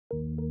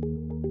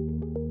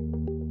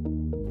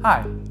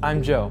Hi,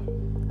 I'm Joe.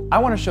 I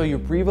want to show you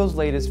Brivo's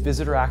latest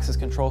visitor access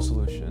control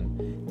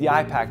solution, the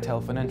IPAC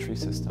telephone entry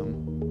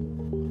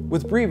system.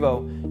 With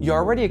Brivo, you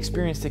already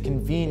experienced the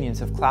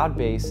convenience of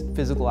cloud-based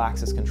physical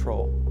access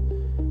control.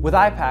 With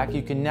IPAC,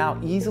 you can now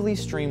easily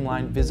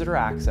streamline visitor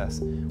access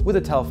with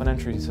a telephone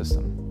entry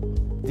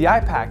system. The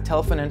IPAC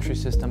telephone entry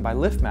system by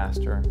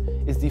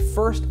LiftMaster is the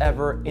first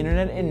ever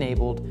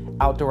internet-enabled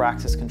outdoor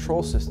access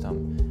control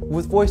system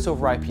with voice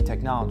over IP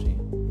technology,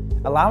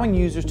 allowing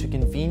users to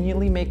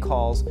conveniently make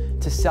calls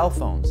to cell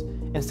phones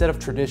instead of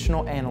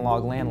traditional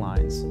analog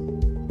landlines.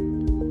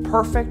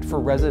 Perfect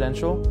for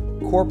residential,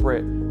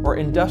 corporate, or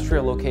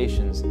industrial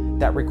locations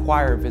that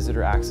require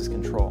visitor access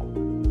control.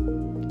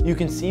 You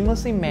can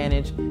seamlessly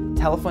manage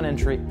telephone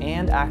entry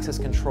and access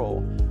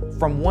control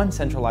from one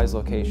centralized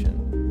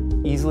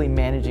location, easily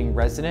managing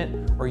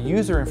resident or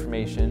user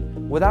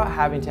information without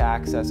having to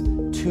access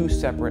two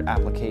separate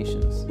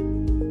applications.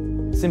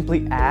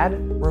 Simply add,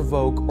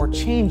 revoke, or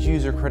change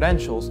user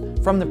credentials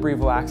from the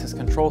Brivo access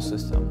control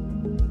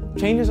system.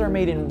 Changes are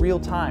made in real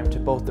time to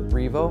both the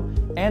Brivo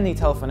and the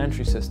telephone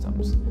entry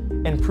systems,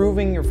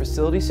 improving your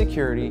facility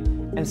security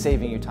and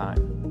saving you time.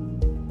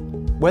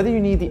 Whether you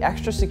need the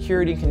extra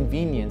security and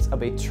convenience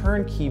of a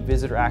turnkey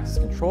visitor access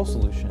control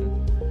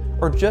solution,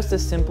 or just a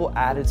simple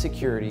added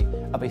security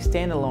of a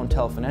standalone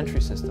telephone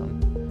entry system,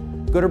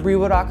 go to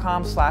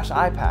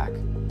brivo.com/IPAC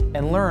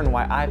and learn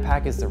why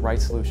IPAC is the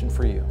right solution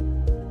for you.